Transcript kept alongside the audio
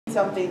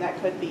something that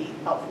could be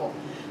helpful.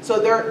 So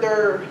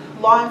their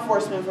law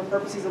enforcement, for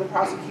purposes of the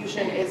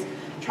prosecution, is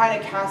trying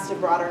to cast a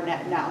broader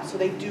net now. So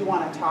they do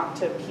want to talk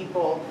to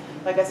people,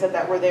 like I said,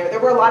 that were there. There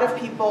were a lot of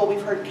people,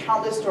 we've heard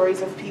countless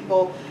stories of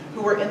people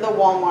who were in the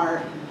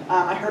Walmart.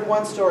 I heard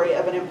one story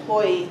of an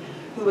employee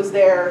who was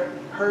there,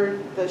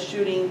 heard the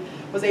shooting,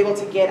 was able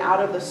to get out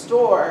of the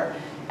store,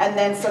 and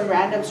then some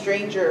random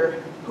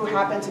stranger who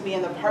happened to be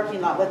in the parking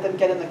lot let them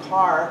get in the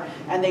car,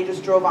 and they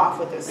just drove off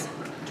with this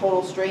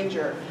total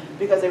stranger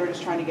because they were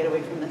just trying to get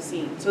away from the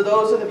scene. So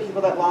those are the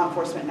people that law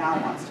enforcement now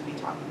wants to be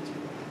talking to.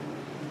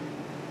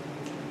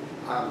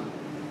 I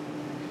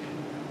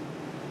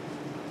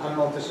don't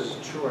know if this is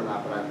true or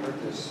not, but I've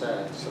heard this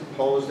said.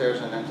 Suppose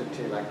there's an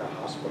entity like a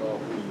hospital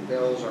whose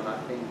bills are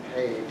not being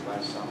paid by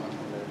someone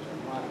who lives in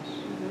Juarez.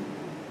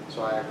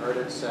 So I heard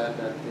it said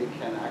that we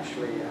can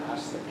actually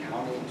ask the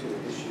county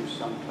to issue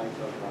some type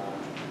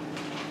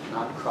of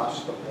not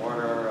cross the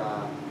border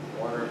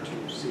order to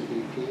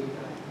CBP.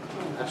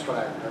 That's what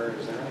I've heard.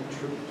 Is there any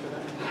truth to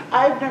that?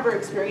 I've never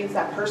experienced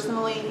that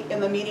personally. In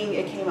the meeting,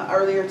 it came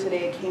earlier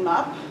today. It came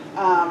up,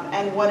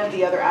 and one of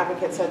the other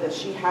advocates said that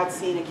she had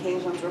seen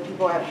occasions where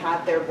people had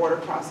had their border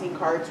crossing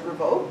cards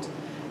revoked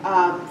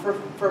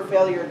for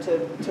failure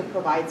to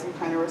provide some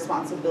kind of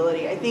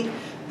responsibility. I think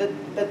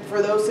that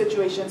for those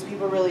situations,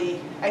 people really,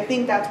 I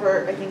think that's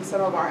where I think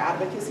some of our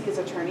advocacy as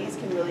attorneys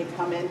can really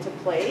come into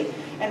play,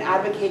 and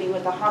advocating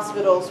with the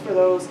hospitals for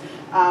those.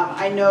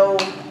 I know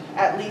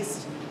at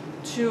least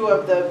 2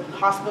 of the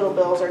hospital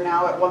bills are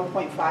now at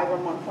 1.5 and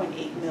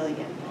 1.8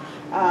 million.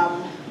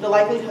 The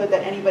likelihood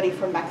that anybody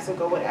from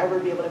Mexico would ever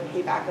be able to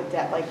pay back a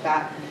debt like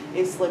that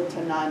is slim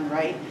to none,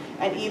 right?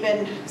 And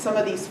even some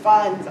of these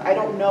funds, I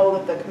don't know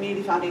that the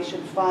Community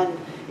Foundation Fund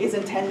is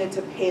intended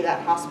to pay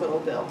that hospital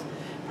bill.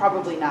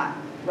 Probably not,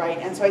 right?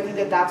 And so I think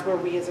that that's where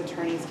we as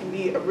attorneys can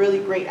be really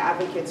great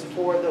advocates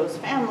for those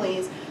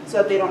families so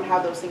that they don't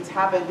have those things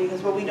happen.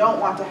 Because what we don't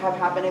want to have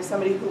happen is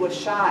somebody who was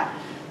shot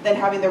then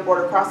having their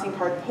border crossing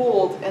card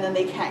pulled, and then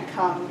they can't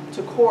come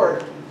to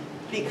court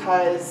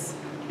because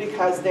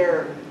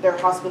their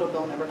hospital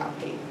bill never got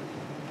paid.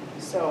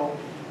 So,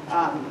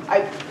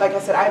 like I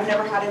said, I've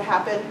never had it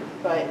happen,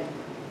 but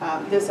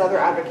this other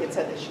advocate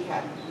said that she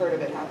had heard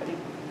of it happening.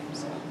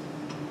 So,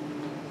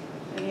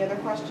 any other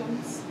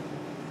questions?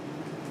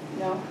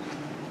 No?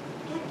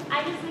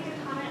 I just make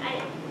a comment.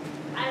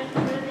 I was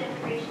one of the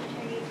immigration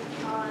attorneys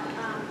in Paula,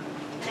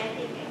 and I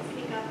think I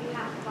speak on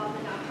behalf of all the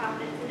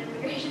nonprofits and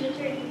immigration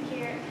attorneys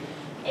here.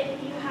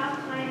 If you have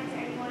clients or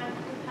anyone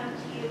who come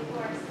to you who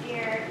are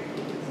scared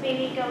to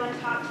maybe go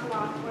and talk to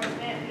law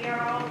enforcement, we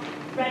are all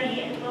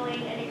ready and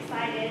willing and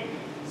excited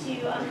to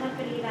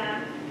accompany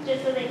them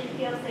just so they can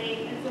feel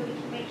safe and so we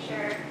can make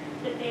sure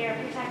that they are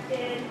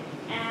protected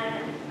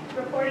and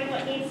reporting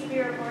what needs to be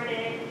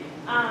reported,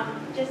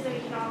 just so we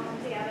can all come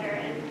together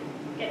and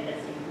get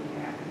this taken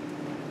care of.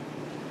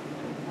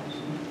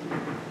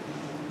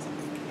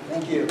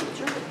 Thank you.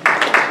 Sure.